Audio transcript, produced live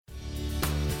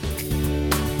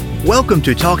Welcome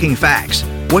to Talking Facts,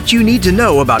 what you need to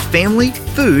know about family,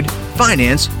 food,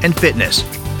 finance, and fitness.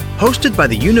 Hosted by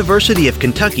the University of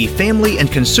Kentucky Family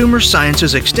and Consumer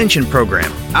Sciences Extension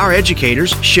Program, our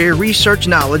educators share research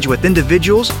knowledge with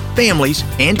individuals, families,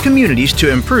 and communities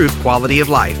to improve quality of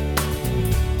life.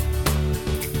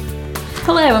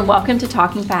 Hello and welcome to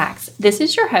Talking Facts. This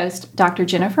is your host, Dr.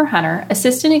 Jennifer Hunter,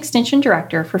 Assistant Extension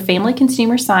Director for Family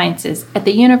Consumer Sciences at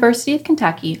the University of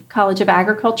Kentucky College of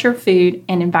Agriculture, Food,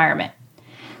 and Environment.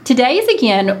 Today is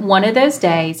again one of those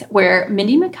days where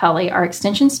Mindy McCulley, our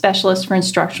Extension Specialist for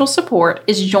Instructional Support,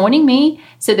 is joining me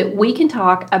so that we can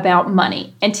talk about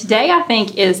money. And today I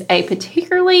think is a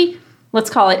particularly, let's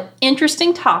call it,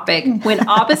 interesting topic when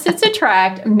opposites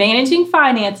attract, managing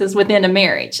finances within a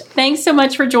marriage. Thanks so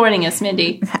much for joining us,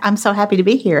 Mindy. I'm so happy to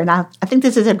be here, and I think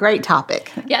this is a great topic.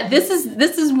 Yeah, this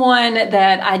is one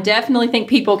that I definitely think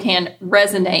people can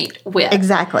resonate with.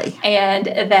 Exactly. And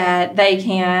that they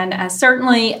can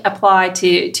certainly apply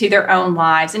to their own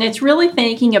lives. And it's really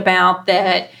thinking about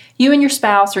that you and your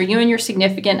spouse or you and your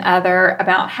significant other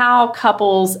about how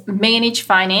couples manage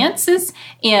finances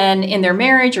in their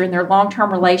marriage or in their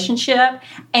long-term relationship,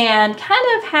 and kind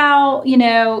of how,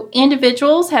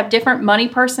 individuals have different money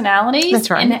personalities.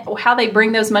 That's right. And how they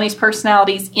bring those money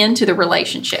personalities into the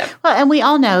relationship. Well, and we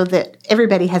all know that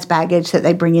everybody has baggage that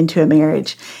they bring into a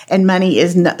marriage, and money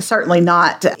is certainly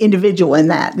not individual in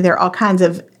that. There are all kinds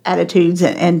of attitudes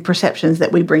and perceptions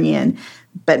that we bring in.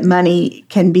 But money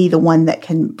can be the one that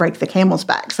can break the camel's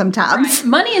back sometimes. Right.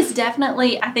 Money is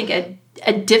definitely, I think, a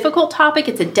difficult topic.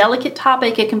 It's a delicate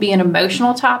topic. It can be an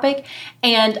emotional topic.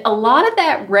 And a lot of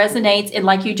that resonates in,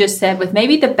 like you just said, with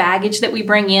maybe the baggage that we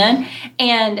bring in.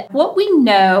 And what we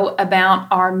know about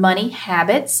our money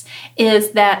habits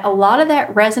is that a lot of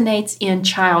that resonates in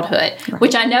childhood, right,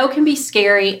 which I know can be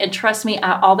scary. And trust me,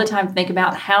 I all the time think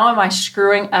about how am I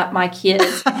screwing up my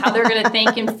kids, how they're going to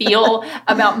think and feel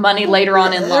about money later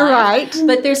on in life. Right.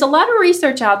 But there's a lot of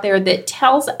research out there that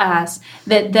tells us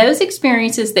that those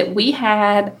experiences that we had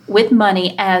with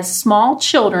money as small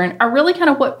children are really kind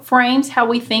of what frames how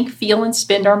we think, feel, and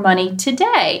spend our money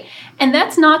today. And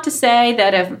that's not to say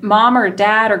that if mom or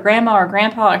dad or grandma or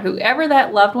grandpa or whoever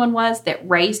that loved one was that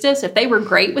raised us, if they were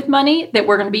great with money, that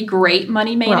we're going to be great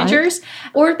money managers,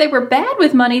 right, or if they were bad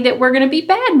with money, that we're going to be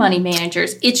bad money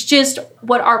managers. It's just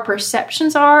what our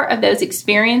perceptions are of those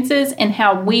experiences and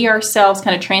how we ourselves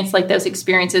kind of translate those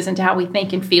experiences into how we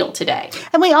think and feel today.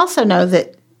 And we also know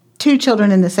that two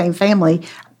children in the same family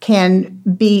can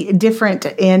be different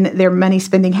in their money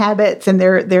spending habits and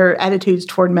their attitudes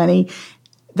toward money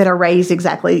that are raised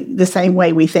exactly the same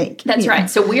way we think. That's right.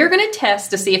 So we're going to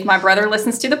test to see if my brother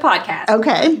listens to the podcast.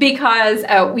 Okay. Because,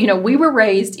 we were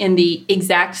raised in the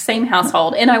exact same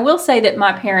household. And I will say that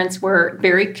my parents were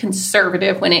very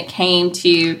conservative when it came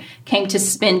to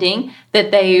spending,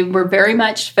 that they were very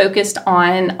much focused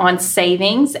on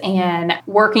savings and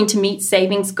working to meet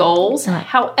savings goals. Right.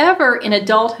 However, in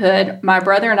adulthood, my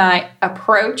brother and I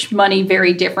approach money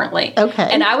very differently. Okay.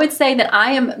 And I would say that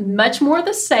I am much more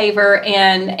the saver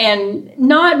and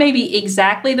not maybe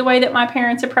exactly the way that my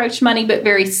parents approached money, but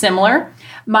very similar.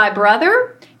 My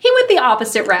brother, he went the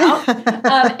opposite route,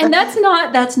 and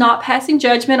that's not passing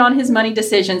judgment on his money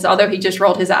decisions, although he just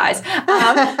rolled his eyes.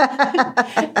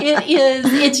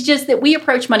 It's just that we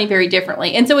approach money very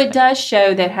differently. And so it does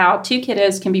show that how two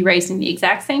kiddos can be raised in the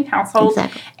exact same household,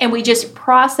 exactly, and we just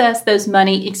process those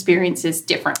money experiences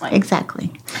differently.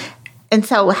 Exactly. And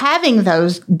so having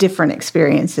those different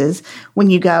experiences, when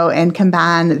you go and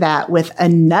combine that with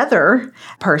another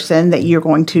person that you're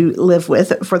going to live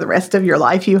with for the rest of your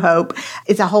life, you hope,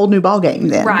 it's a whole new ballgame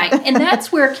then. Right. And that's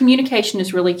where communication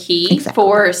is really key. Exactly.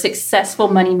 For successful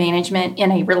money management in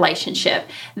a relationship.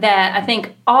 That I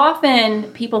think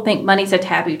often people think money's a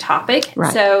taboo topic.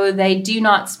 Right. So they do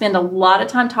not spend a lot of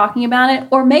time talking about it.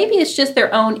 Or maybe it's just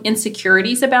their own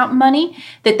insecurities about money,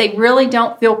 that they really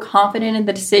don't feel confident in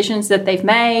the decisions that they've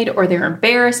made, or they're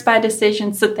embarrassed by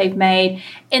decisions that they've made.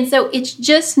 And so it's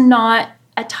just not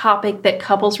a topic that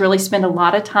couples really spend a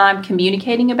lot of time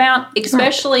communicating about,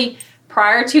 especially right,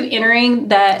 prior to entering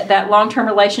that long-term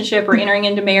relationship or entering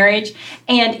into marriage.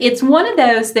 And it's one of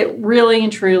those that really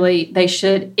and truly they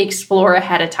should explore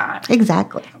ahead of time.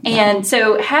 Exactly. And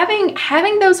so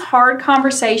having those hard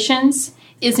conversations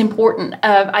is important,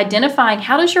 of identifying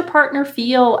how does your partner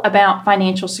feel about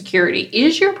financial security?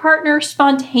 Is your partner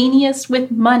spontaneous with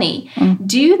money? Mm.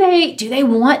 Do they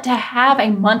want to have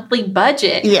a monthly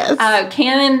budget? Yes.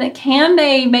 Can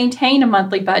they maintain a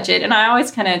monthly budget? And I always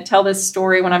kind of tell this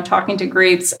story when I'm talking to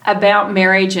groups about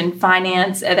marriage and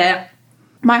finance. That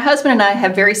my husband and I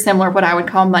have very similar, what I would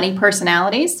call money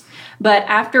personalities. But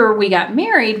after we got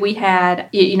married, we had,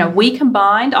 we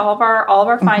combined all of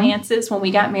our finances when we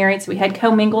got married. So we had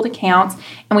commingled accounts,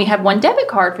 and we had one debit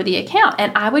card for the account.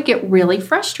 And I would get really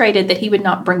frustrated that he would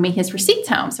not bring me his receipts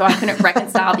home, so I couldn't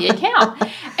reconcile the account.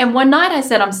 And one night I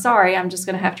said, I'm sorry, I'm just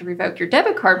going to have to revoke your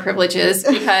debit card privileges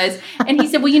and he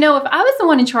said, well, if I was the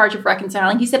one in charge of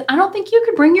reconciling, he said, I don't think you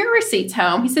could bring your receipts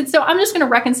home. He said, so I'm just going to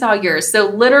reconcile yours. So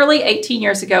literally 18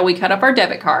 years ago, we cut up our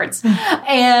debit cards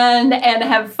and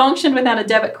have functioned without a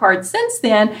debit card since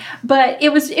then. But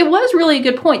it was really a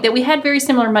good point that we had very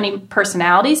similar money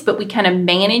personalities, but we kind of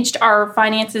managed our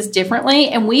finances differently.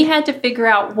 And we had to figure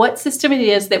out what system it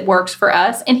is that works for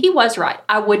us. And he was right.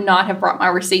 I would not have brought my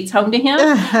receipts home to him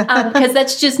because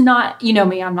that's just not,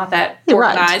 me, I'm not that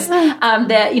organized. Right.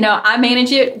 That, I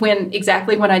manage it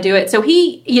exactly when I do it. So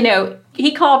he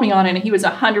called me on it and he was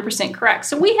 100% correct.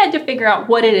 So we had to figure out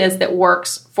what it is that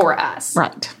works for us.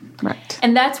 Right.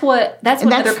 And that's what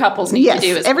other couples need to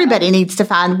do as well. Everybody needs to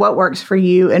find what works for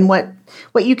you and what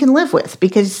you can live with,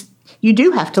 because you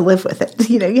do have to live with it.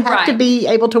 You have to be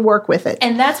able to work with it.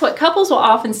 And that's what couples will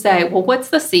often say, well, what's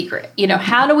the secret?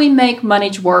 How do we make money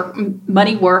work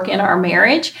in our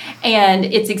marriage? And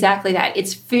it's exactly that.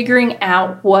 It's figuring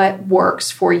out what works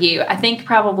for you. I think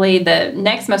probably the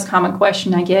next most common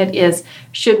question I get is,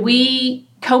 should we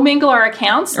commingle our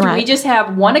accounts? Do we just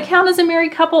have one account as a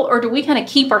married couple, or do we kind of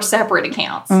keep our separate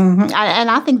accounts? Mm-hmm.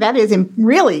 And I think that is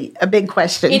really a big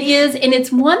question. It is, and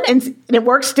it's one that... And it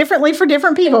works differently for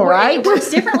different people, right? It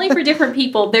works differently for different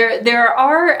people. There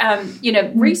are,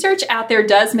 research out there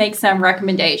does make some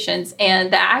recommendations,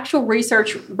 and the actual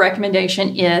research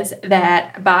recommendation is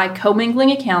that by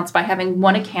commingling accounts, by having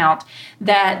one account,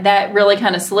 that really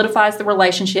kind of solidifies the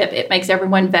relationship. It makes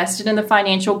everyone vested in the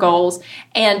financial goals,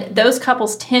 and those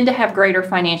couples tend to have greater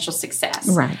financial success.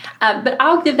 Right. But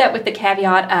I'll give that with the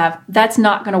caveat of that's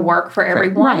not going to work for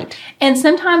everyone. Right. And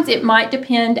sometimes it might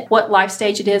depend what life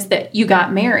stage it is that you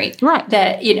got married. Right.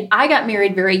 That I got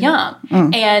married very young.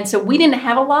 And so we didn't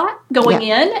have a lot going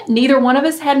in. Neither one of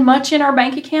us had much in our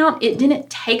bank account. It didn't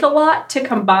take a lot to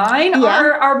combine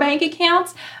our bank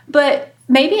accounts. But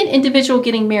maybe an individual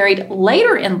getting married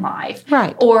later in life,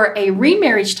 or a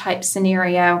remarriage type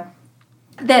scenario,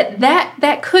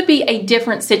 that could be a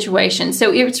different situation.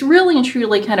 So it's really and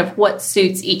truly kind of what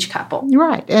suits each couple.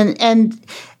 Right. And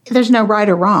there's no right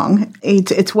or wrong.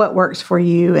 It's what works for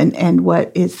you and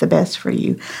what is the best for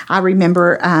you. I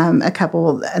remember a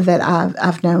couple that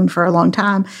I've known for a long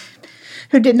time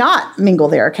who did not mingle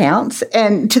their accounts,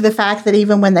 and to the fact that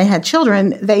even when they had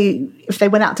children, if they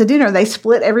went out to dinner, they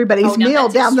split everybody's meal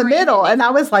down the middle. And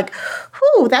I was like,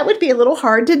 whew, that would be a little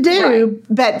hard to do,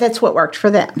 but that's what worked for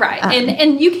them. Right.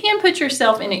 And you can put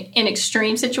yourself in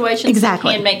extreme situations.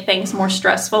 Exactly. That can make things more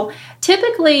stressful.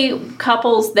 Typically,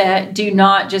 couples that do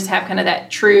not just have kind of that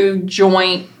true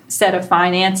joint set of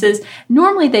finances,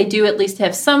 normally they do at least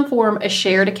have some form of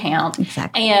shared account.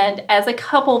 Exactly. And as a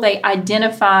couple, they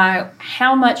identify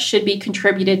how much should be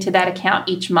contributed to that account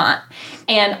each month.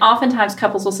 And oftentimes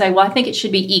couples will say, well, I think it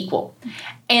should be equal.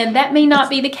 And that may not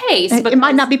be the case. It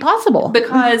might not be possible.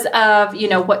 Because of,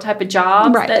 what type of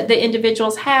jobs that the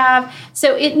individuals have.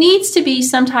 So it needs to be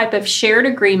some type of shared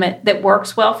agreement that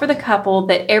works well for the couple,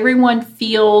 that everyone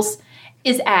feels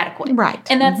is adequate. Right.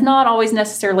 And that's not always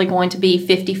necessarily going to be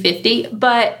 50-50.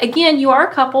 But again, you are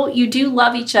a couple. You do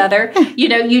love each other.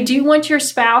 You do want your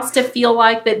spouse to feel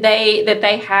like that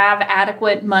they have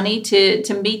adequate money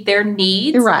to meet their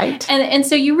needs. Right. And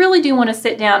so you really do want to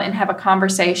sit down and have a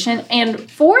conversation. And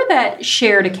for that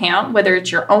shared account, whether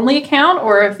it's your only account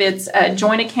or if it's a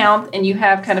joint account and you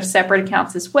have kind of separate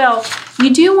accounts as well,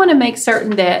 you do want to make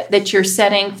certain that you're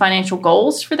setting financial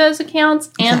goals for those accounts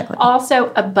and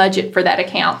also a budget for that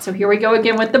account. So here we go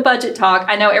again with the budget talk.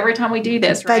 I know every time we do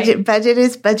this, right? Budget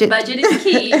is budget. Budget is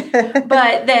key.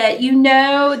 But that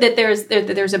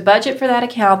that there's a budget for that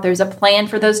account, there's a plan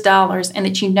for those dollars, and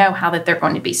that how that they're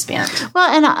going to be spent. Well,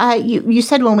 and you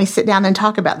said when we sit down and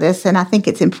talk about this, and I think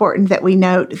it's important that we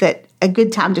note that a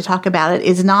good time to talk about it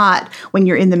is not when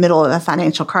you're in the middle of a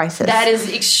financial crisis. That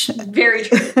is very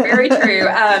true, very true.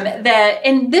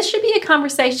 And this should be a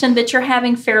conversation that you're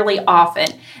having fairly often.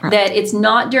 Right. That it's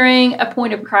not during a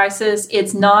point of crisis.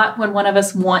 It's not when one of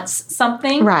us wants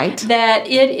something. Right. That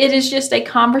it is just a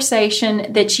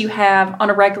conversation that you have on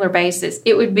a regular basis.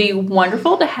 It would be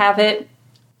wonderful to have it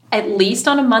at least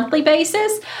on a monthly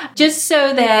basis, just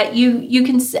so that you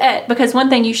can set, because one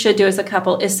thing you should do as a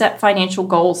couple is set financial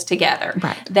goals together.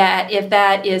 Right. That if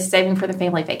that is saving for the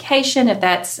family vacation, if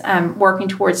that's working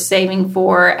towards saving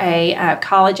for a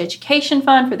college education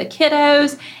fund for the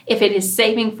kiddos, if it is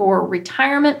saving for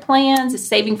retirement plans,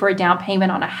 saving for a down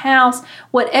payment on a house,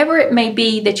 whatever it may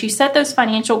be, that you set those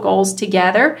financial goals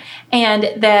together and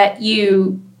that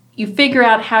you figure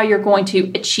out how you're going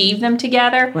to achieve them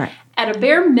together. Right. At a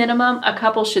bare minimum, a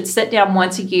couple should sit down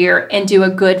once a year and do a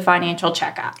good financial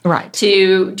checkup. Right.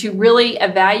 To really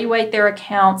evaluate their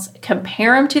accounts,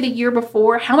 compare them to the year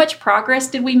before. How much progress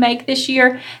did we make this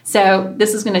year? So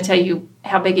this is going to tell you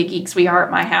how big of geeks we are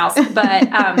at my house.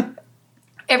 But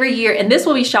every year, and this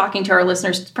will be shocking to our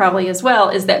listeners probably as well,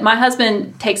 is that my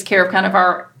husband takes care of kind of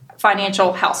our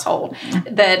financial household.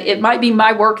 That it might be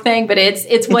my work thing, but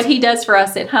it's what he does for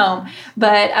us at home.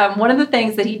 But one of the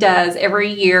things that he does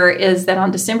every year is that on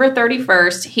December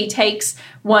 31st, he takes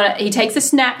a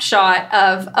snapshot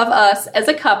of us as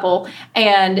a couple,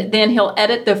 and then he'll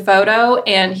edit the photo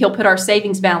and he'll put our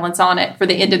savings balance on it for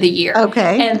the end of the year.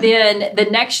 Okay. And then the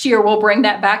next year we'll bring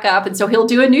that back up, and so he'll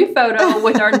do a new photo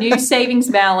with our new savings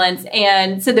balance,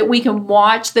 and so that we can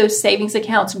watch those savings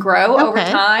accounts grow over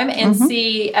time and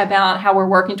see about how we're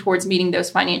working towards meeting those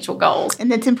financial goals. And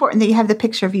it's important that you have the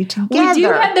picture of you together. We do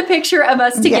have the picture of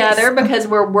us together because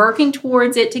we're working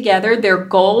towards it together. They're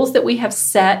goals that we have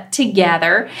set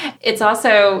together. It's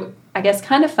also, I guess,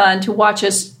 kind of fun to watch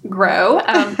us grow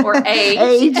or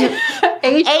age.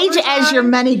 age as your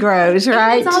money grows,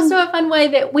 right? And it's also a fun way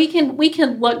that we can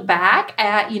look back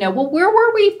at, where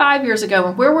were we 5 years ago,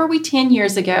 and where were we 10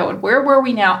 years ago, and where were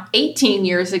we now 18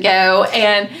 years ago,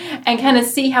 and kind of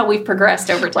see how we've progressed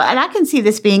over time. Well, and I can see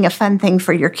this being a fun thing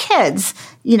for your kids,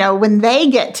 when they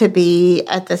get to be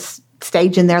at this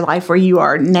stage in their life where you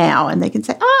are now, and they can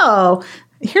say, oh,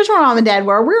 here's where Mom and Dad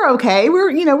were. We're okay.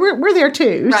 We're there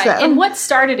too. Right. So. And what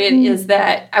started it is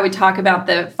that I would talk about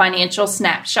the financial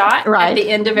snapshot at the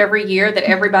end of every year, that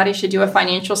everybody should do a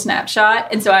financial snapshot.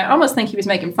 And so I almost think he was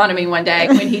making fun of me one day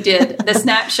when he did the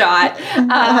snapshot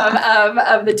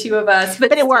of the two of us.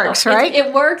 But it works, right?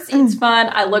 It works. It's fun.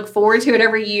 I look forward to it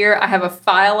every year. I have a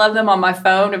file of them on my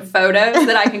phone of photos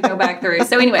that I can go back through.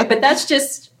 So anyway, but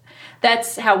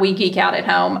that's how we geek out at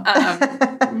home.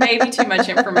 Maybe too much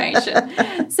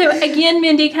information. So again,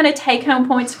 Mindy, kind of take-home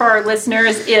points for our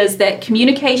listeners is that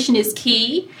communication is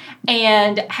key,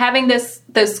 and having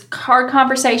those hard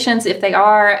conversations, if they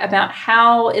are, about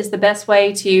how is the best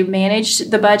way to manage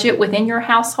the budget within your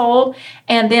household,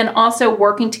 and then also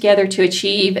working together to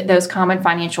achieve those common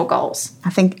financial goals.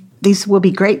 I think these will be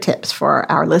great tips for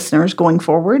our listeners going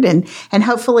forward, and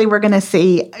hopefully we're going to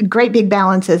see great big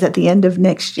balances at the end of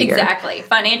next year. Exactly.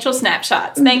 Financial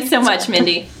snapshots. Thanks so much,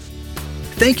 Mindy.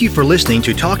 Thank you for listening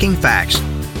to Talking Facts.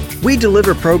 We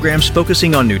deliver programs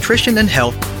focusing on nutrition and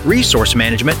health, resource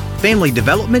management, family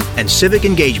development, and civic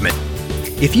engagement.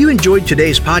 If you enjoyed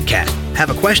today's podcast, have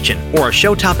a question, or a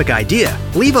show topic idea,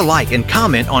 leave a like and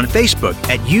comment on Facebook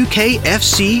at UKFCSEXT.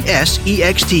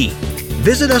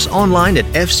 Visit us online at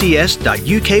fcs.uky.edu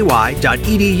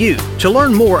to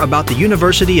learn more about the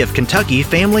University of Kentucky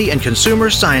Family and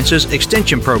Consumer Sciences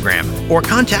Extension Program, or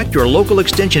contact your local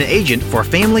extension agent for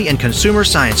Family and Consumer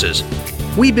Sciences.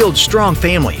 We build strong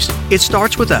families. It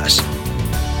starts with us.